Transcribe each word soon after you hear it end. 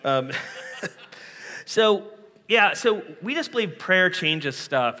Um, so we just believe prayer changes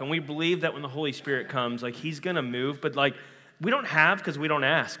stuff, and we believe that when the Holy Spirit comes, like, he's going to move, but, like, we don't have because we don't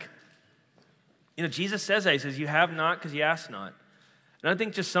ask. You know, Jesus says that. He says, you have not because you ask not. And I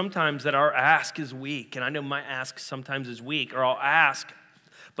think just sometimes that our ask is weak, and I know my ask sometimes is weak, or I'll ask,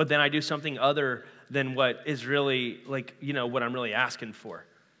 but then I do something other than what is really, like, you know, what I'm really asking for.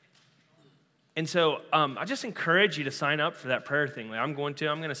 And so I just encourage you to sign up for that prayer thing. Like, I'm going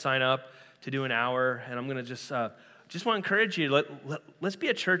to sign up to do an hour, and I'm going to just want to encourage you. Let's be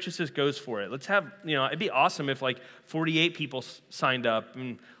a church that just goes for it. Let's have, you know, it'd be awesome if like 48 people signed up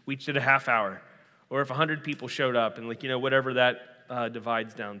and we each did a half hour, or if 100 people showed up and, like, you know, whatever that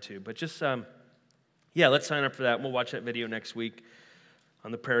divides down to. But just, let's sign up for that. We'll watch that video next week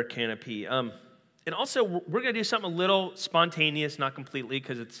on the prayer canopy. And also, we're going to do something a little spontaneous, not completely,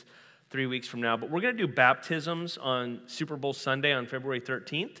 because it's 3 weeks from now, but we're going to do baptisms on Super Bowl Sunday on February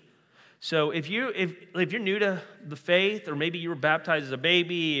 13th. So if you're new to the faith, or maybe you were baptized as a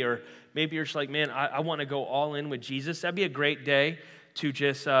baby, or maybe you're just like, man, I want to go all in with Jesus, that'd be a great day to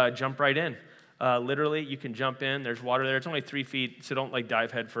just jump right in. Literally, you can jump in. There's water there. It's only 3 feet, so don't like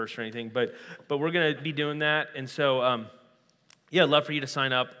dive head first or anything. But we're going to be doing that, and so I'd love for you to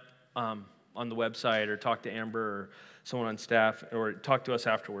sign up on the website, or talk to Amber or someone on staff, or talk to us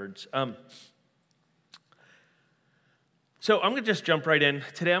afterwards. So I'm going to just jump right in.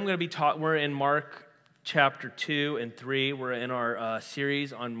 Today I'm going to be we're in Mark chapter 2 and 3. We're in our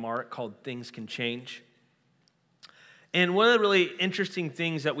series on Mark called Things Can Change. And one of the really interesting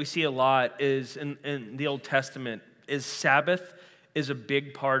things that we see a lot is in the Old Testament is Sabbath is a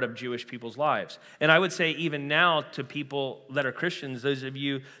big part of Jewish people's lives. And I would say even now to people that are Christians, those of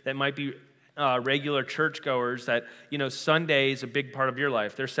you that might be regular churchgoers, that, you know, Sunday is a big part of your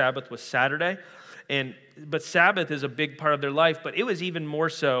life. Their Sabbath was Saturday, but Sabbath is a big part of their life, but it was even more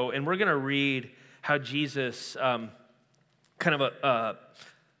so, and we're going to read how Jesus comes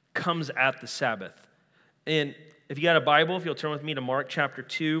at the Sabbath. And if you got a Bible, if you'll turn with me to Mark chapter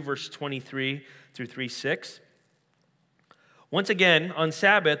 2, verse 23 through 3:6. Once again, on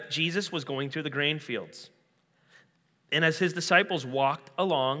Sabbath, Jesus was going through the grain fields. And as his disciples walked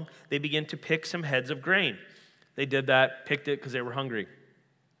along, they began to pick some heads of grain. They did that, picked it because they were hungry.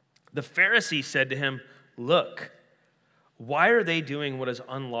 The Pharisees said to him, "Look, why are they doing what is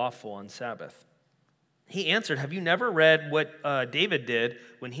unlawful on Sabbath?" He answered, "Have you never read what David did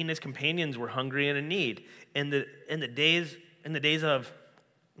when he and his companions were hungry and in need? In the days of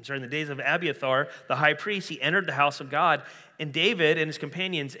Abiathar, the high priest, he entered the house of God, and David and his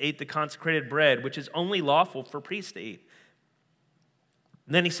companions ate the consecrated bread, which is only lawful for priests to eat."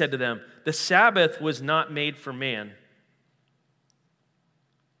 And then he said to them, "The Sabbath was not made for man,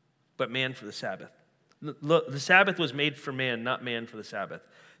 but man for the Sabbath. The Sabbath was made for man, not man for the Sabbath.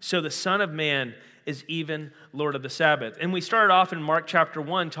 So the Son of Man is even Lord of the Sabbath." And we started off in Mark chapter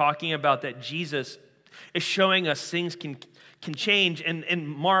 1 talking about that Jesus is showing us things can change. And in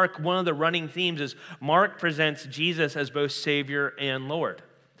Mark, one of the running themes is Mark presents Jesus as both Savior and Lord.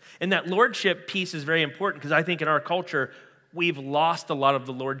 And that lordship piece is very important, because I think in our culture, we've lost a lot of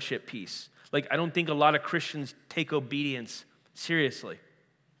the lordship piece. Like, I don't think a lot of Christians take obedience seriously.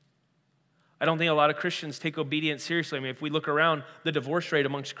 I don't think a lot of Christians take obedience seriously. I mean, if we look around, the divorce rate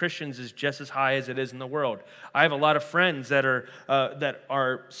amongst Christians is just as high as it is in the world. I have a lot of friends that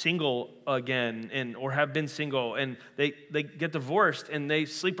are single again, or have been single, and they get divorced and they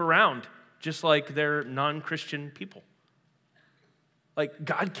sleep around just like they're non-Christian people. Like,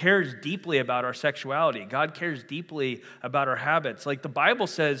 God cares deeply about our sexuality. God cares deeply about our habits. Like, the Bible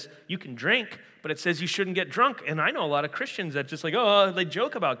says you can drink, but it says you shouldn't get drunk. And I know a lot of Christians that just like, they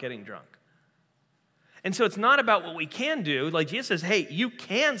joke about getting drunk. And so it's not about what we can do. Like, Jesus says, hey, you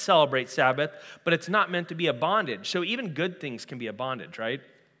can celebrate Sabbath, but it's not meant to be a bondage. So even good things can be a bondage, right?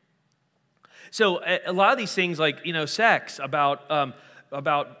 So a lot of these things, like, you know, sex, about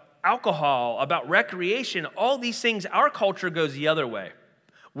alcohol, about recreation, all these things, our culture goes the other way.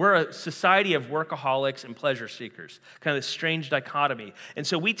 We're a society of workaholics and pleasure seekers, kind of this strange dichotomy. And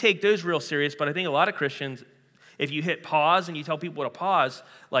so we take those real serious, but I think a lot of Christians, if you hit pause and you tell people to pause,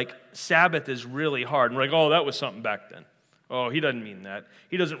 like, Sabbath is really hard. And we're like, oh, that was something back then. Oh, he doesn't mean that.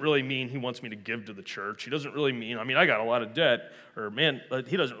 He doesn't really mean he wants me to give to the church. He doesn't really mean, I got a lot of debt. Or, man,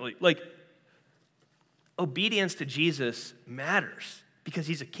 he doesn't really, like, obedience to Jesus matters because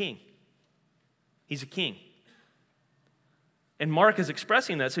he's a king. He's a king. And Mark is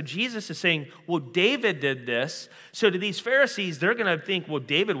expressing that. So Jesus is saying, well, David did this. So to these Pharisees, they're going to think, well,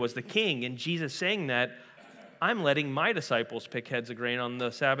 David was the king. And Jesus saying that, I'm letting my disciples pick heads of grain on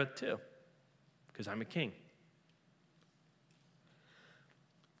the Sabbath too, because I'm a king.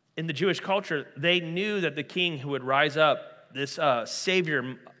 in the Jewish culture, they knew that the king who would rise up, this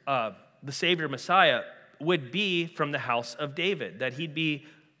Savior, the Savior Messiah, would be from the house of David, that he'd be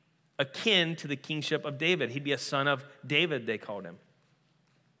akin to the kingship of David. He'd be a son of David, they called him.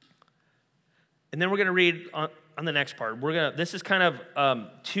 And then we're going to read on the next part. This is kind of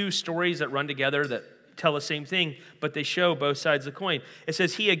two stories that run together that tell the same thing, but they show both sides of the coin. It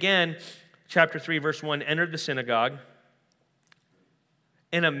says, he again, chapter 3, verse 1, entered the synagogue,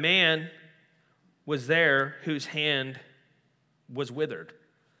 and a man was there whose hand was withered.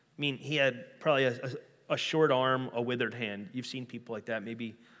 I mean, he had probably a short arm, a withered hand. You've seen people like that.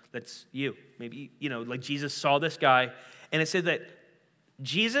 Maybe that's you. Maybe, like Jesus saw this guy, and it said that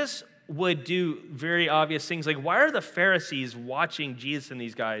Jesus would do very obvious things. Like, why are the Pharisees watching Jesus and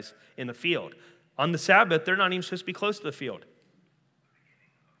these guys in the field? On the Sabbath, they're not even supposed to be close to the field.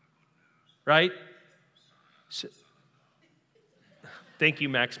 Right? So, thank you,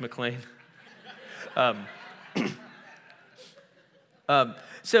 Max McLean.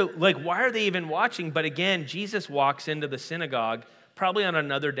 So, why are they even watching? But again, Jesus walks into the synagogue, probably on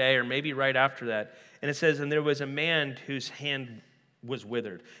another day or maybe right after that. And it says, and there was a man whose hand was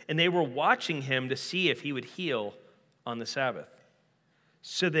withered. And they were watching him to see if he would heal on the Sabbath.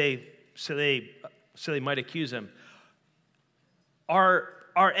 So they might accuse him. Are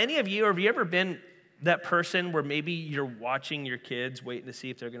any of you, or have you ever been that person where maybe you're watching your kids waiting to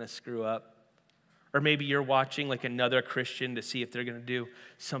see if they're going to screw up? Or maybe you're watching another Christian to see if they're going to do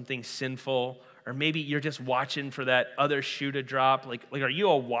something sinful. Or maybe you're just watching for that other shoe to drop. Are you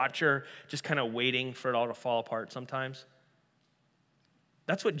a watcher just kind of waiting for it all to fall apart sometimes?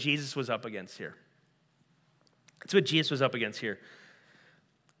 That's what Jesus was up against here.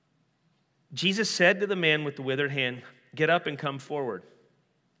 Jesus said to the man with the withered hand, get up and come forward.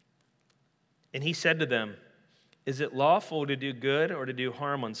 And he said to them, is it lawful to do good or to do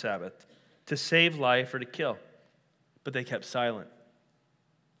harm on Sabbath, to save life or to kill? But they kept silent.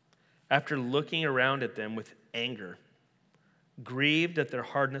 After looking around at them with anger, grieved at their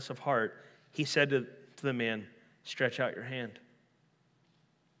hardness of heart, he said to the man, stretch out your hand.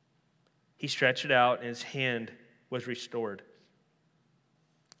 He stretched it out, and his hand was restored.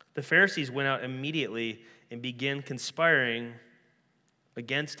 The Pharisees went out immediately and began conspiring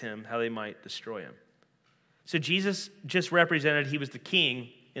against him, how they might destroy him. So Jesus just represented he was the king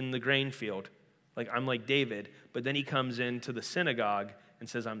in the grain field. I'm like David, but then he comes into the synagogue and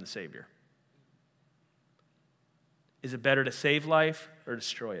says, I'm the Savior. Is it better to save life or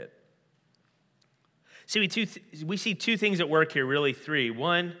destroy it? See, we see two things at work here, really three.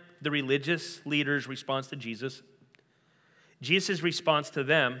 One, the religious leaders' response to Jesus, Jesus' response to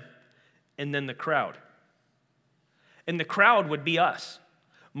them, and then the crowd. And the crowd would be us.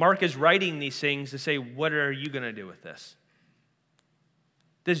 Mark is writing these things to say, what are you going to do with this?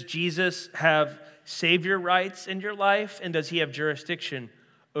 Does Jesus have Savior rights in your life, and does he have jurisdiction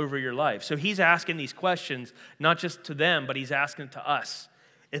over your life? So he's asking these questions, not just to them, but he's asking to us.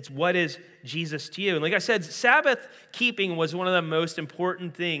 It's what is Jesus to you? And like I said, Sabbath keeping was one of the most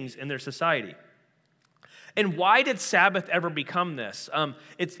important things in their society. And why did Sabbath ever become this?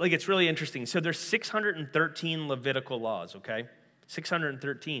 It's really interesting. So there's 613 Levitical laws, okay?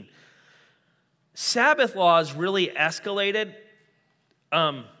 613. Sabbath laws really escalated.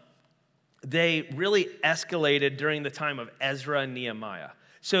 They really escalated during the time of Ezra and Nehemiah.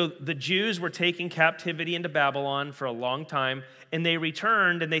 So the Jews were taken captivity into Babylon for a long time, and they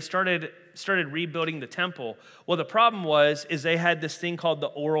returned and they started rebuilding the temple. Well, the problem is they had this thing called the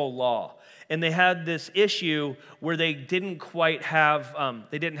oral law, and they had this issue where they didn't quite have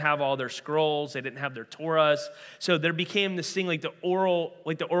all their scrolls, they didn't have their Torahs. So there became this thing like the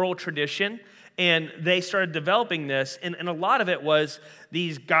oral tradition. And they started developing this, and a lot of it was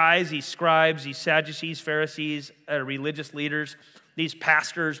these guys, these scribes, these Sadducees, Pharisees, religious leaders, these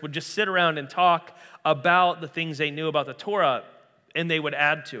pastors would just sit around and talk about the things they knew about the Torah, and they would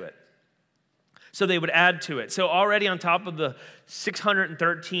add to it. So they would add to it. So already on top of the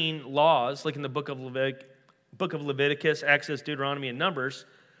 613 laws, like in the book of Leviticus, Exodus, Deuteronomy, and Numbers,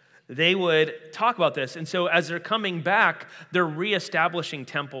 they would talk about this. And so as they're coming back, they're reestablishing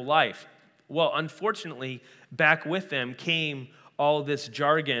temple life. Well, unfortunately, back with them came all this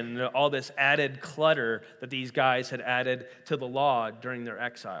jargon, all this added clutter that these guys had added to the law during their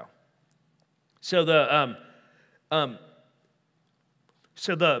exile. So the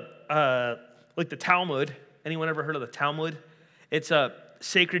Talmud. Anyone ever heard of the Talmud? It's a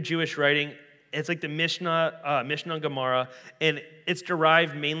sacred Jewish writing. It's like the Mishnah and Gemara, and it's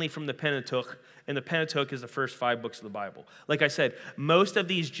derived mainly from the Pentateuch. And the Pentateuch is the first 5 books of the Bible. Like I said, most of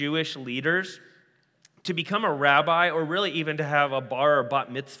these Jewish leaders, to become a rabbi, or really even to have a bar or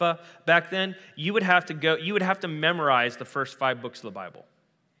bat mitzvah back then, you would have to memorize the first 5 books of the Bible.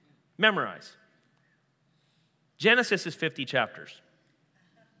 Memorize. Genesis is 50 chapters.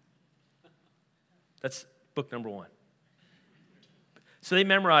 That's book number 1. So they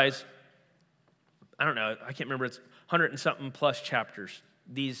memorize, I don't know, I can't remember, it's 100 and something plus chapters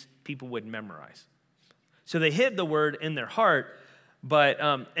these people would memorize. So they hid the word in their heart, but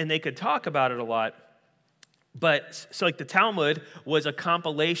and they could talk about it a lot. But so like the Talmud was a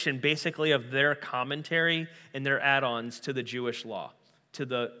compilation basically of their commentary and their add-ons to the Jewish law, to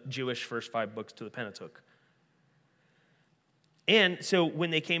the Jewish first 5 books, to the Pentateuch. And so when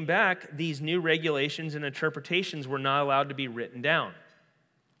they came back, these new regulations and interpretations were not allowed to be written down.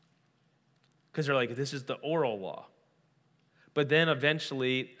 Because they're like, this is the oral law. But then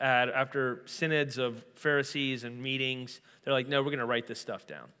eventually, after synods of Pharisees and meetings, they're like, no, we're going to write this stuff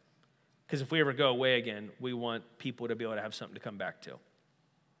down. Because if we ever go away again, we want people to be able to have something to come back to.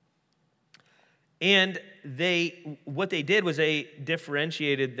 And what they did was they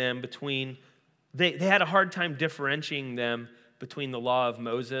differentiated them between, they had a hard time differentiating them between the law of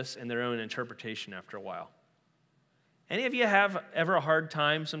Moses and their own interpretation after a while. Any of you have ever a hard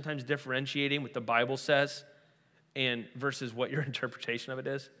time sometimes differentiating what the Bible says and versus what your interpretation of it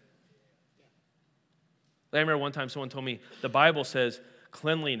is? I remember one time someone told me the Bible says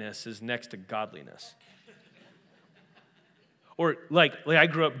cleanliness is next to godliness. Or like I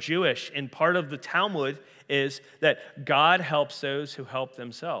grew up Jewish, and part of the Talmud is that God helps those who help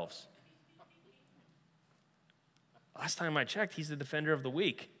themselves. Last time I checked, he's the defender of the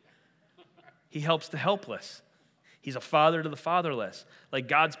weak. He helps the helpless. He's a father to the fatherless. Like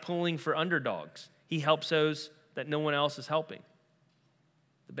God's pulling for underdogs. He helps those that no one else is helping.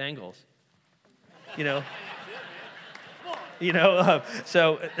 The Bengals.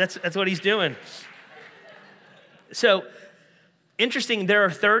 So that's what he's doing. So interesting, there are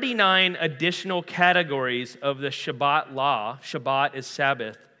 39 additional categories of the Shabbat law. Shabbat is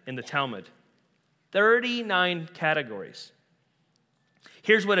Sabbath in the Talmud. 39 categories.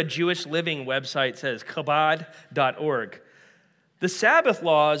 Here's what a Jewish Living website says, Chabad.org. The Sabbath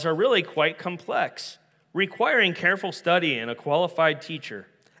laws are really quite complex, requiring careful study and a qualified teacher.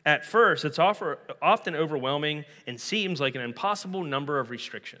 At first, it's often overwhelming and seems like an impossible number of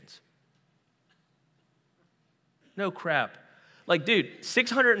restrictions. No crap. Like, dude,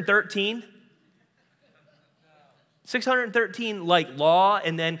 613 like law,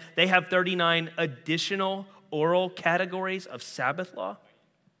 and then they have 39 additional oral categories of Sabbath law.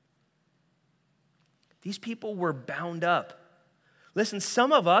 These people were bound up. Listen,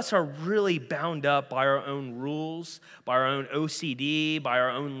 some of us are really bound up by our own rules, by our own OCD, by our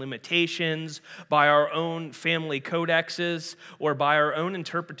own limitations, by our own family codexes, or by our own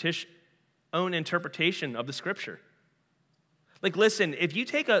interpretation of the Scripture. Like, listen, if you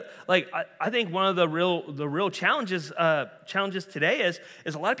take I think one of the real challenges today is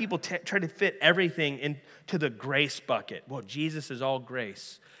a lot of people try to fit everything into the grace bucket. Well, Jesus is all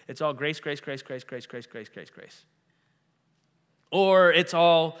grace. It's all grace, grace, grace, grace, grace, grace, grace, grace, grace. Or it's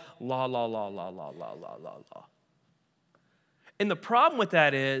all law, law, law, law, law, law, law, law, law. And the problem with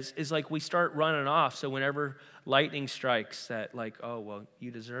that is like we start running off. So whenever lightning strikes, that like, oh, well,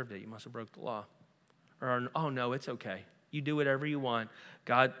 you deserved it. You must have broke the law. Or, oh, no, it's okay. You do whatever you want.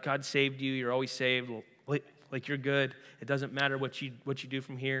 God saved you. You're always saved. Like you're good. It doesn't matter what you do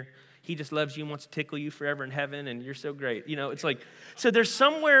from here. He just loves you and wants to tickle you forever in heaven, and you're so great. It's like, so there's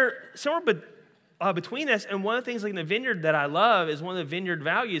somewhere between us. And one of the things like in the vineyard that I love is one of the vineyard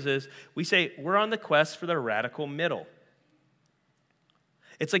values is we say we're on the quest for the radical middle.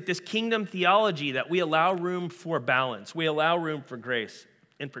 It's like this kingdom theology that we allow room for balance. We allow room for grace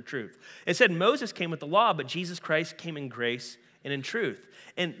and for truth. It said Moses came with the law, but Jesus Christ came in grace and in truth.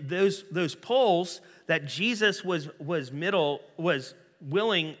 And those poles that Jesus was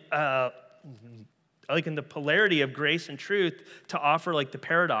willing, like in the polarity of grace and truth, to offer like the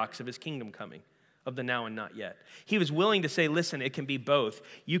paradox of his kingdom coming, of the now and not yet. He was willing to say, listen, it can be both.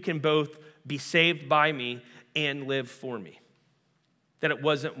 You can both be saved by me and live for me. That it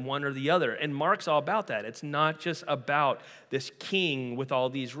wasn't one or the other. And Mark's all about that. It's not just about this king with all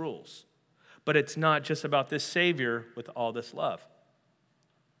these rules, but it's not just about this Savior with all this love.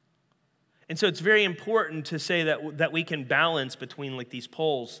 And so it's very important to say that we can balance between like these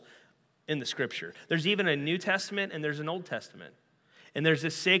poles in the Scripture. There's even a New Testament and there's an Old Testament. And there's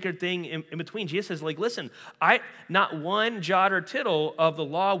this sacred thing in between. Jesus says, like, listen, not one jot or tittle of the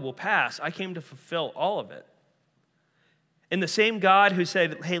law will pass. I came to fulfill all of it. And the same God who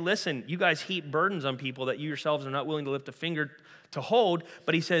said, hey, listen, you guys heap burdens on people that you yourselves are not willing to lift a finger to hold,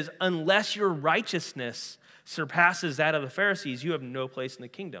 but he says, unless your righteousness surpasses that of the Pharisees, you have no place in the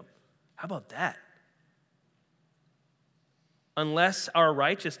kingdom. How about that? Unless our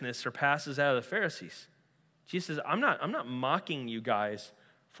righteousness surpasses that of the Pharisees. Jesus says, I'm not mocking you guys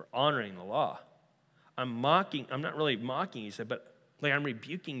for honoring the law. I'm not really mocking you, he said, but like I'm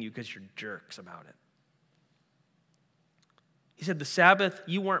rebuking you because you're jerks about it. He said, the Sabbath,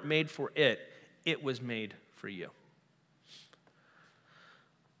 you weren't made for it. It was made for you.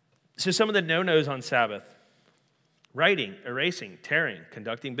 So some of the no-nos on Sabbath: writing, erasing, tearing,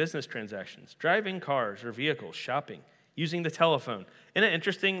 conducting business transactions, driving cars or vehicles, shopping, using the telephone. Isn't it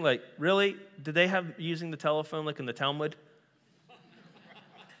interesting, like, really? Did they have using the telephone like in the Talmud?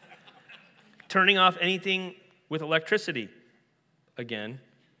 Turning off anything with electricity. Again,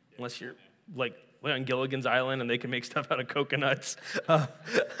 unless you're like on Gilligan's Island and they can make stuff out of coconuts.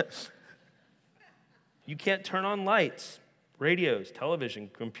 You can't turn on lights, radios, television,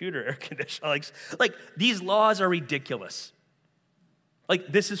 computer, air conditioner. Like these laws are ridiculous. Like,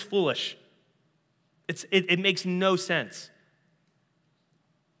 this is foolish. It makes no sense.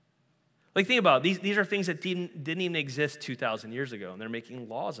 Like, think about it. These are things that didn't even exist 2,000 years ago, and they're making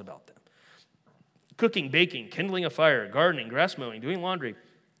laws about them. Cooking, baking, kindling a fire, gardening, grass mowing, doing laundry.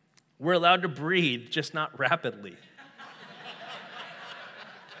 We're allowed to breathe, just not rapidly.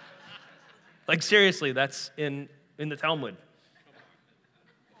 Like, seriously, that's in the Talmud.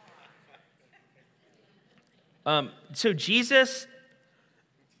 So Jesus,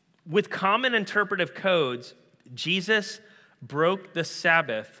 with common interpretive codes, Jesus broke the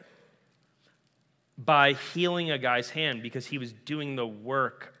Sabbath by healing a guy's hand because he was doing the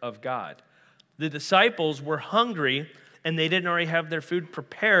work of God. The disciples were hungry and they didn't already have their food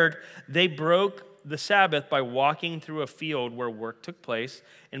prepared. They broke the Sabbath by walking through a field where work took place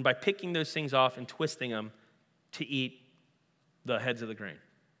and by picking those things off and twisting them to eat the heads of the grain.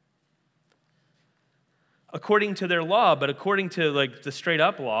 According to their law, but according to like the straight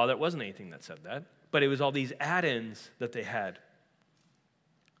up law, there wasn't anything that said that. But it was all these add-ins that they had.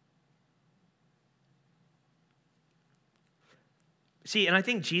 See, and I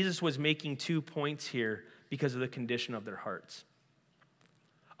think Jesus was making 2 points here because of the condition of their hearts.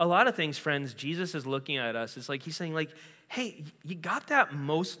 A lot of things, friends, Jesus is looking at us. It's like he's saying, like, hey, you got that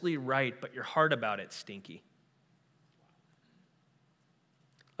mostly right, but your heart about it's stinky.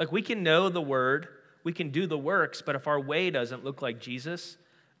 Like, we can know the word, we can do the works, but if our way doesn't look like Jesus,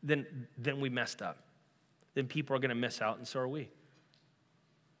 then we messed up. Then people are going to miss out, and so are we.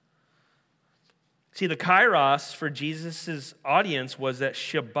 See, the kairos for Jesus' audience was that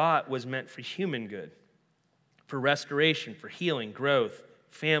Shabbat was meant for human good, for restoration, for healing, growth,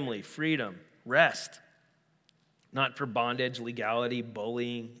 family, freedom, rest, not for bondage, legality,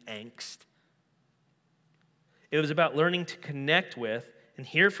 bullying, angst. It was about learning to connect with and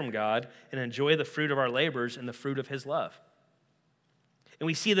hear from God and enjoy the fruit of our labors and the fruit of his love. And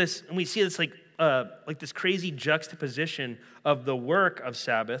we see this like this crazy juxtaposition of the work of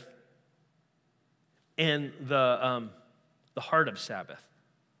Sabbath and the heart of Sabbath.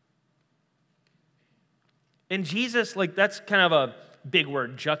 And Jesus, like, that's kind of a big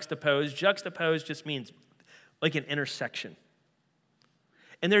word, juxtapose. Juxtapose just means like an intersection.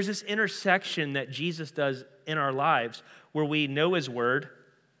 And there's this intersection that Jesus does in our lives where we know his word,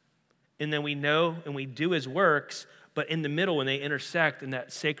 and then we know and we do his works, but in the middle, when they intersect in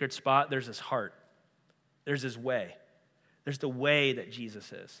that sacred spot, there's his heart. There's his way. There's the way that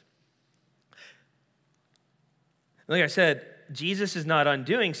Jesus is. Like I said, Jesus is not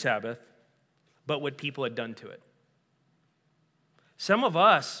undoing Sabbath, but what people had done to it. Some of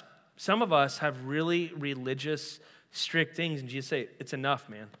us have really religious, strict things, and Jesus say, it's enough,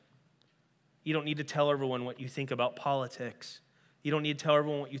 man. You don't need to tell everyone what you think about politics. You don't need to tell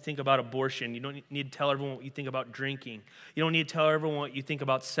everyone what you think about abortion. You don't need to tell everyone what you think about drinking. You don't need to tell everyone what you think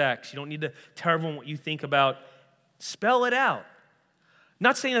about sex. You don't need to tell everyone what you think about, spell it out.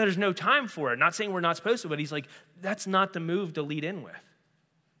 Not saying that there's no time for it, not saying we're not supposed to, but he's like, that's not the move to lead in with.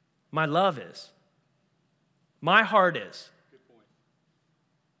 My love is. My heart is. Good point.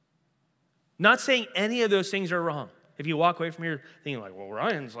 Not saying any of those things are wrong. If you walk away from here thinking like, well,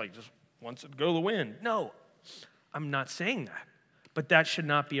 Ryan's like just wants it to go to the wind. No, I'm not saying that. But that should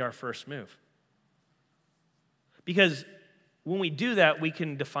not be our first move. Because when we do that, we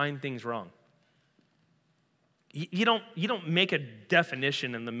can define things wrong. You don't make a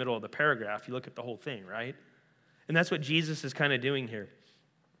definition in the middle of the paragraph. You look at the whole thing, right? And that's what Jesus is kind of doing here.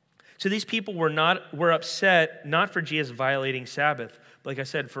 So these people were upset not for Jesus violating Sabbath, but like I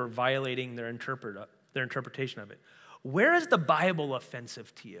said, for violating their interpretation of it. Where is the Bible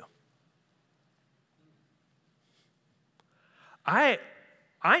offensive to you? I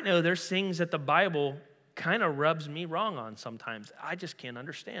know there's things that the Bible kind of rubs me wrong on sometimes. I just can't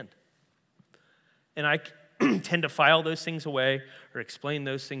understand. And I tend to file those things away or explain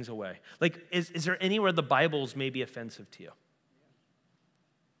those things away. Like, is there anywhere the Bible's maybe offensive to you?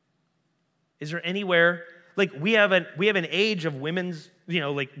 Is there anywhere, like we have an age of women's,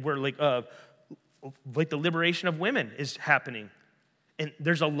 like we're like the liberation of women is happening. And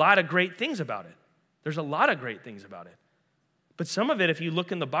there's a lot of great things about it. There's a lot of great things about it. But some of it, if you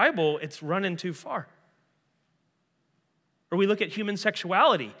look in the Bible, it's running too far. Or we look at human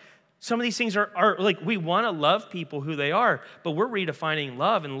sexuality. Some of these things are like, we want to love people who they are, but we're redefining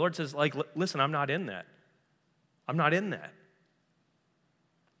love. And the Lord says, like, listen, I'm not in that. I'm not in that.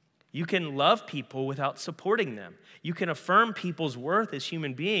 You can love people without supporting them. You can affirm people's worth as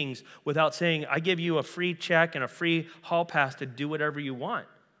human beings without saying, I give you a free check and a free hall pass to do whatever you want.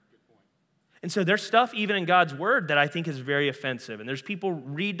 And so there's stuff even in God's word that I think is very offensive. And there's people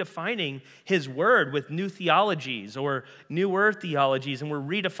redefining his word with new theologies or new earth theologies, and we're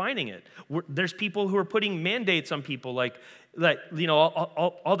redefining it. There's people who are putting mandates on people like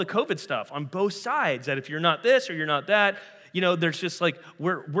all the COVID stuff on both sides, that if you're not this or you're not that, there's just like,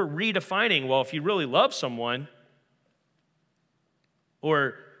 we're redefining, well, if you really love someone,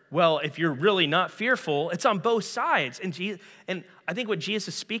 or, well, if you're really not fearful, it's on both sides. And I think what Jesus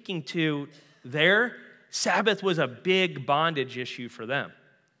is speaking to there, Sabbath was a big bondage issue for them.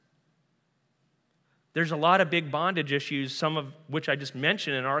 There's a lot of big bondage issues, some of which I just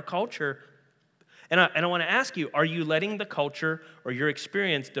mentioned in our culture. And I want to ask you, are you letting the culture or your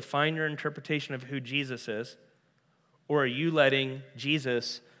experience define your interpretation of who Jesus is? Or are you letting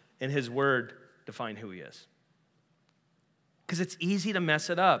Jesus and his word define who he is? Because it's easy to mess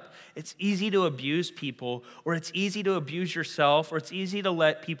it up. It's easy to abuse people, or it's easy to abuse yourself, or it's easy to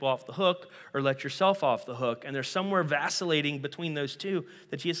let people off the hook or let yourself off the hook. And there's somewhere vacillating between those two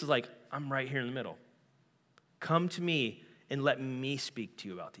that Jesus is like, I'm right here in the middle. Come to me and let me speak to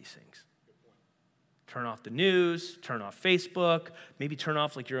you about these things. Turn off the news, turn off Facebook, maybe turn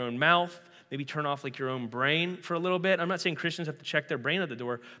off like your own mouth, maybe turn off like your own brain for a little bit. I'm not saying Christians have to check their brain at the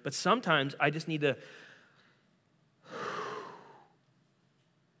door, but sometimes I just need to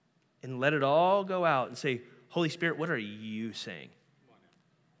and let it all go out and say, Holy Spirit, what are you saying?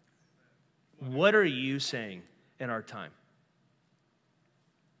 What are you saying in our time?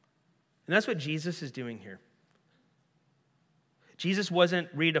 And that's what Jesus is doing here. Jesus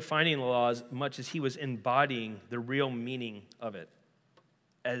wasn't redefining the law as much as he was embodying the real meaning of it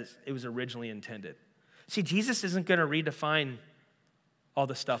as it was originally intended. See, Jesus isn't going to redefine all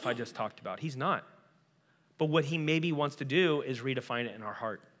the stuff I just talked about. He's not. But what he maybe wants to do is redefine it in our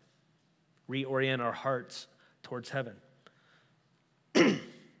heart. Reorient our hearts towards heaven.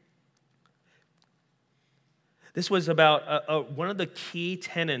 This was about one of the key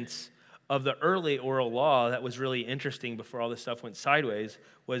tenets of the early oral law that was really interesting before all this stuff went sideways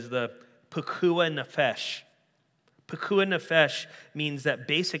was the Pekua Nefesh. Pekua Nefesh means that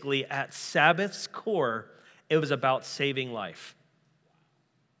basically at Sabbath's core, it was about saving life.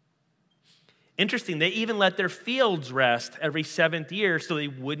 Interesting, they even let their fields rest every 7th year so they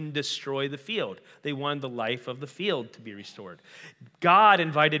wouldn't destroy the field. They wanted the life of the field to be restored. God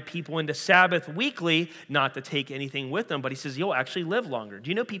invited people into Sabbath weekly, not to take anything with them, but he says, you'll actually live longer.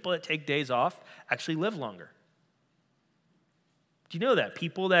 Do you know people that take days off actually live longer? Do you know that?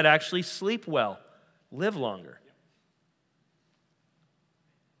 People that actually sleep well live longer.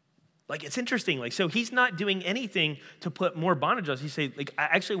 Like, it's interesting. Like, so he's not doing anything to put more bondage on us. He's saying, like,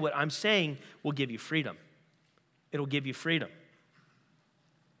 actually what I'm saying will give you freedom. It'll give you freedom.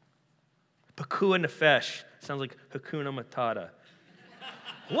 Pekua Nefesh sounds like Hakuna Matata.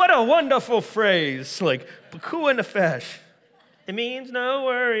 What a wonderful phrase. Like, Pekua Nefesh. It means no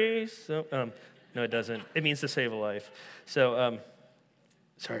worries. So, no, it doesn't. It means to save a life. So,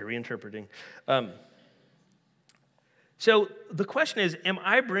 sorry, reinterpreting. So the question is,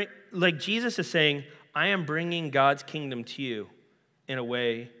 like Jesus is saying, I am bringing God's kingdom to you in a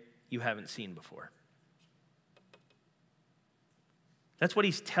way you haven't seen before. That's what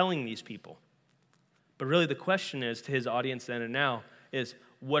he's telling these people. But really the question is to his audience then and now is,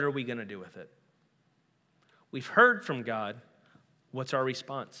 what are we going to do with it? We've heard from God. What's our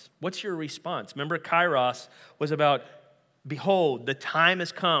response? What's your response? Remember, Kairos was about, behold, the time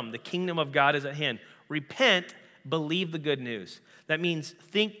has come. The kingdom of God is at hand. Repent. Believe the good news. That means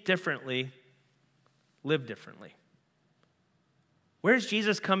think differently, live differently. Where's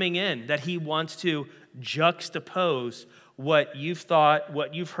Jesus coming in? That he wants to juxtapose what you've thought,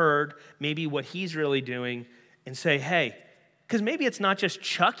 what you've heard, maybe what he's really doing, and say, hey, because maybe it's not just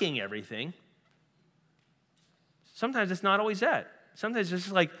chucking everything. Sometimes it's not always that. Sometimes it's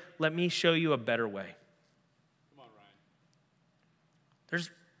just like, let me show you a better way. Come on, Ryan. There's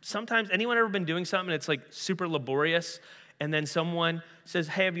sometimes, anyone ever been doing something that's like super laborious, and then someone says,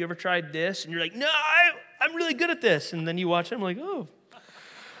 hey, have you ever tried this? And you're like, no, I'm really good at this. And then you watch them like, oh,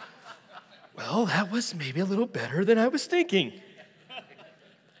 well, that was maybe a little better than I was thinking.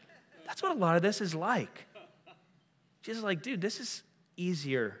 That's what a lot of this is like. Jesus is like, dude, this is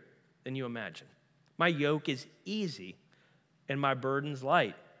easier than you imagine. My yoke is easy and my burden's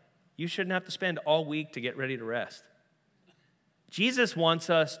light. You shouldn't have to spend all week to get ready to rest. Jesus wants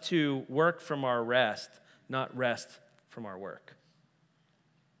us to work from our rest, not rest from our work.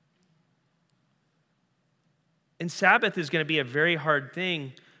 And Sabbath is going to be a very hard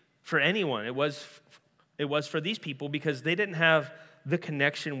thing for anyone. It was for these people because they didn't have the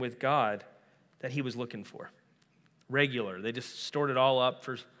connection with God that he was looking for. Regular. They just stored it all up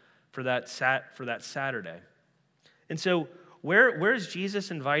for that Saturday. And so where is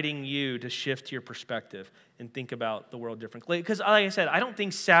Jesus inviting you to shift your perspective and think about the world differently? Because like I said, I don't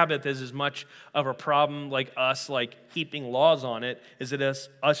think Sabbath is as much of a problem like us like heaping laws on it as it is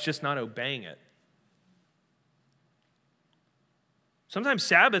us just not obeying it. Sometimes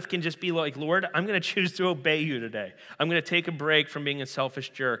Sabbath can just be like, Lord, I'm going to choose to obey you today. I'm going to take a break from being a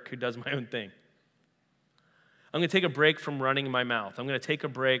selfish jerk who does my own thing. I'm going to take a break from running my mouth. I'm going to take a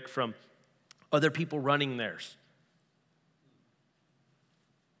break from other people running theirs.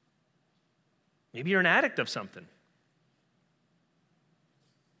 Maybe you're an addict of something.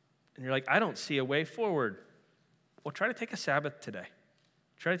 And you're like, I don't see a way forward. Well, try to take a Sabbath today.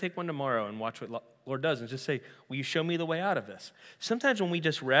 Try to take one tomorrow and watch what Lord does and just say, will you show me the way out of this? Sometimes when we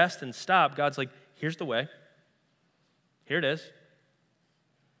just rest and stop, God's like, here's the way. Here it is.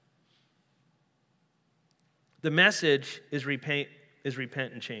 The message is repent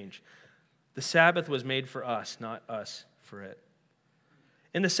and change. The Sabbath was made for us, not us for it.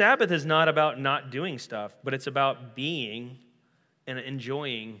 And the Sabbath is not about not doing stuff, but it's about being and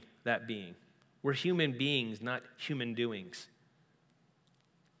enjoying that being. We're human beings, not human doings.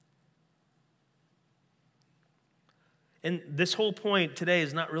 And this whole point today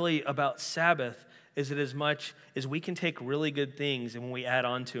is not really about Sabbath, is it as much as we can take really good things and when we add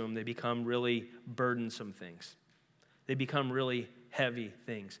on to them, they become really burdensome things. They become really heavy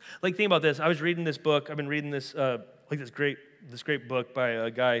things. Like, think about this. I was reading this book. I've been reading this, this great book by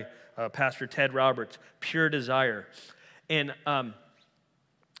a guy, Pastor Ted Roberts, Pure Desire. And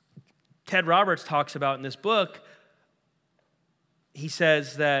Ted Roberts talks about in this book, he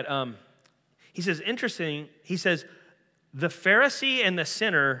says, the Pharisee and the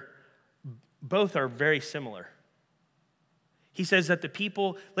sinner both are very similar. He says that the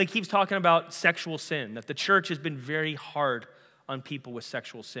people, like he was talking about sexual sin, that the church has been very hard on people with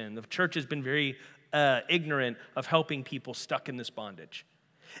sexual sin. The church has been very ignorant of helping people stuck in this bondage.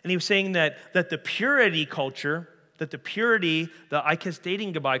 And he was saying that the purity culture, the I kiss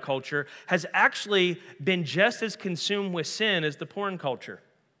dating goodbye culture, has actually been just as consumed with sin as the porn culture.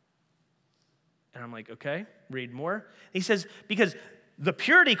 And I'm like, okay, read more. And he says, because the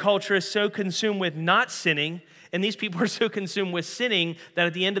purity culture is so consumed with not sinning, and these people are so consumed with sinning that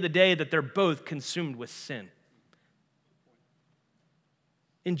at the end of the day, that they're both consumed with sin.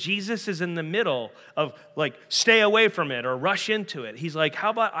 And Jesus is in the middle of like, stay away from it or rush into it. He's like, how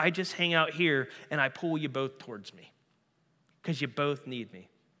about I just hang out here and I pull you both towards me? Because you both need me.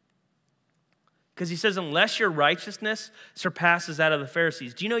 Because he says, unless your righteousness surpasses that of the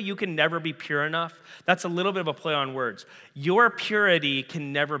Pharisees. Do you know you can never be pure enough? That's a little bit of a play on words. Your purity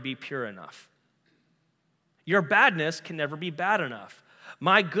can never be pure enough. Your badness can never be bad enough.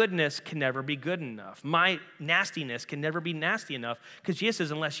 My goodness can never be good enough. My nastiness can never be nasty enough. Because Jesus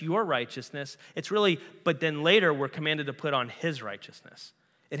says, unless your righteousness, it's really, but then later we're commanded to put on his righteousness.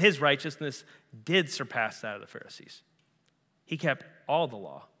 And his righteousness did surpass that of the Pharisees. He kept all the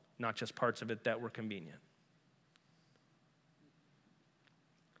law, not just parts of it that were convenient.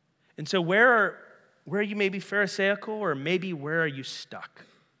 And so where are you maybe Pharisaical, or maybe where are you stuck?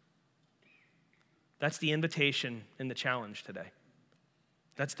 That's the invitation and the challenge today.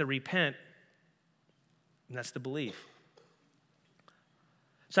 That's the repent, and that's the believe.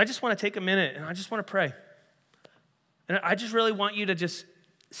 So I just want to take a minute, and I just want to pray. And I just really want you to just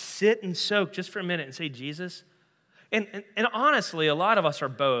sit and soak just for a minute and say, Jesus. And honestly, a lot of us are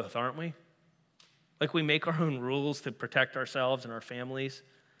both, aren't we? Like, we make our own rules to protect ourselves and our families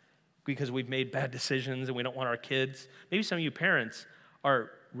because we've made bad decisions and we don't want our kids. Maybe some of you parents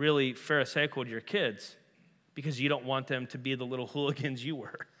are really Pharisaical to your kids because you don't want them to be the little hooligans you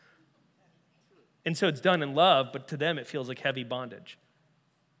were. And so it's done in love, but to them it feels like heavy bondage.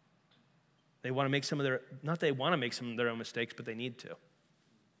 They want to make not they want to make some of their own mistakes, but they need to.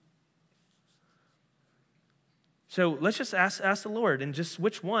 So let's just ask the Lord, and just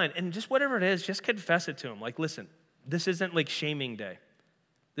which one, and just whatever it is, just confess it to him. Like, listen, this isn't like shaming day.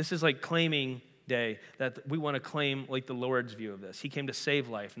 This is like claiming day, that we want to claim like the Lord's view of this. He came to save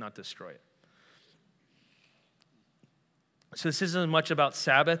life, not destroy it. So this isn't as much about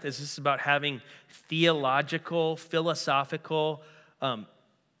Sabbath as this is about having theological, philosophical,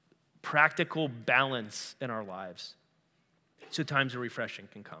 practical balance in our lives so times of refreshing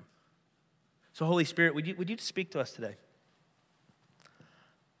can come. So Holy Spirit, would you speak to us today?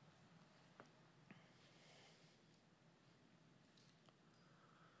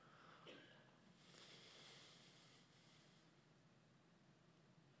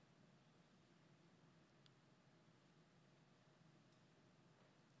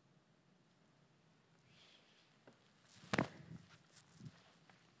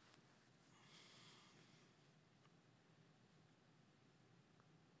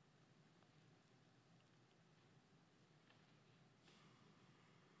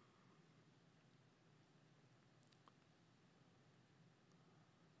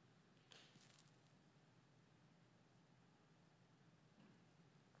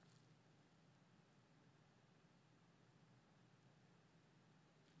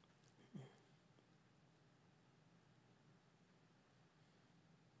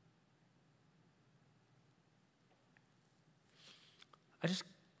 I just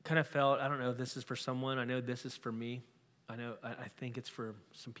kind of felt, I don't know if this is for someone. I know this is for me. I think it's for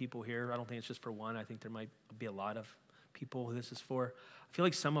some people here. I don't think it's just for one. I think there might be a lot of people who this is for. I feel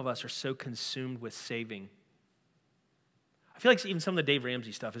like some of us are so consumed with saving. I feel like even some of the Dave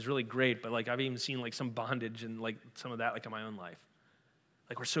Ramsey stuff is really great, but like I've even seen like some bondage and like some of that like in my own life.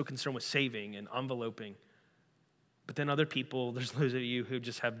 Like we're so concerned with saving and enveloping. But then other people, there's those of you who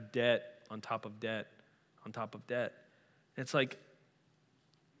just have debt on top of debt on top of debt. And it's like,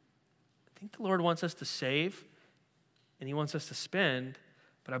 I think the Lord wants us to save, and he wants us to spend,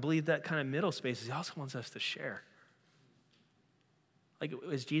 but I believe that kind of middle space is he also wants us to share. Like,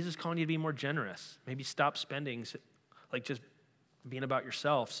 is Jesus calling you to be more generous? Maybe stop spending, like just being about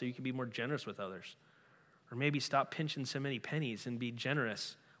yourself so you can be more generous with others. Or maybe stop pinching so many pennies and be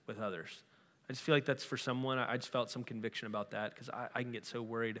generous with others. I just feel like that's for someone. I just felt some conviction about that because I can get so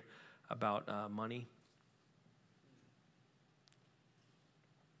worried about money.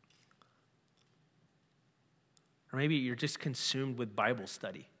 Or maybe you're just consumed with Bible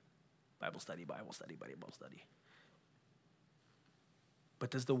study. Bible study.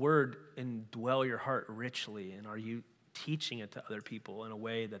 But does the word indwell your heart richly? And are you teaching it to other people in a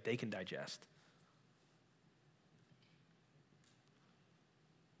way that they can digest?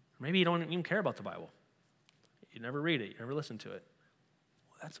 Or maybe you don't even care about the Bible. You never read it. You never listen to it.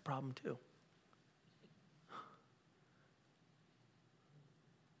 Well, that's a problem too.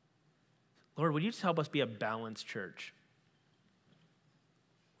 Lord, would you just help us be a balanced church?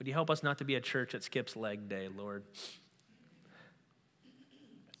 Would you help us not to be a church that skips leg day, Lord?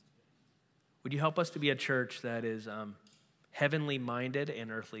 Would you help us to be a church that is heavenly minded and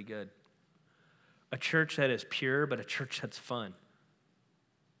earthly good? A church that is pure, but a church that's fun.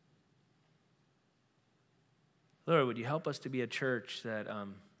 Lord, would you help us to be a church that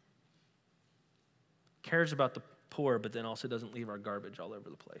cares about the poor, but then also doesn't leave our garbage all over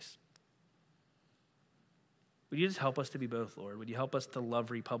the place? Would you just help us to be both, Lord? Would you help us to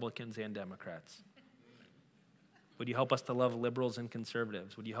love Republicans and Democrats? Would you help us to love liberals and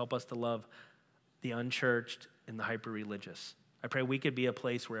conservatives? Would you help us to love the unchurched and the hyper-religious? I pray we could be a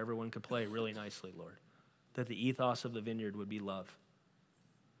place where everyone could play really nicely, Lord, that the ethos of the vineyard would be love.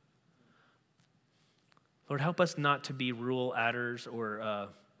 Lord, help us not to be rule adders or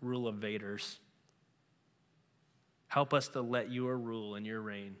rule evaders. Help us to let your rule and your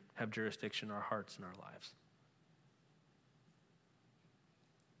reign have jurisdiction in our hearts and our lives.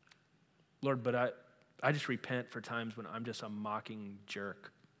 Lord, but I just repent for times when I'm just a mocking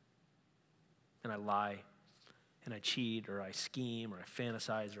jerk. And I lie, and I cheat, or I scheme, or I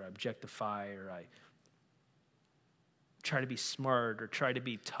fantasize, or I objectify, or I try to be smart, or try to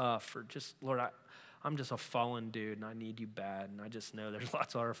be tough, or just, Lord, I'm just a fallen dude, and I need you bad. And I just know there's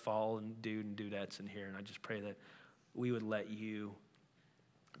lots of other fallen dude and dudettes in here, and I just pray that we would let you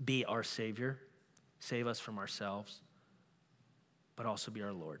be our Savior, save us from ourselves, but also be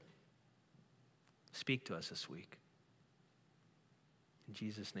our Lord. Speak to us this week. In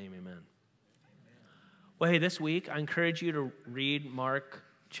Jesus' name, amen. Well, hey, this week, I encourage you to read Mark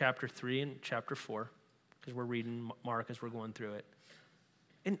chapter 3 and chapter 4, because we're reading Mark as we're going through it.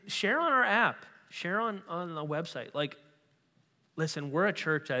 And share on our app. Share on the website. Like, listen, we're a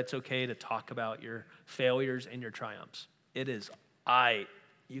church that it's okay to talk about your failures and your triumphs. It is,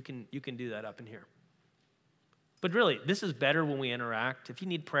 you can do that up in here. But really, this is better when we interact. If you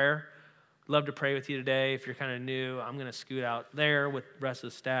need prayer, I'd love to pray with you today. If you're kind of new, I'm going to scoot out there with the rest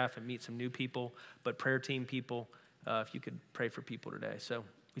of the staff and meet some new people, but prayer team people, if you could pray for people today. So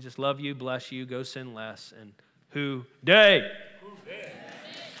we just love you, bless you, go sin less, and who day?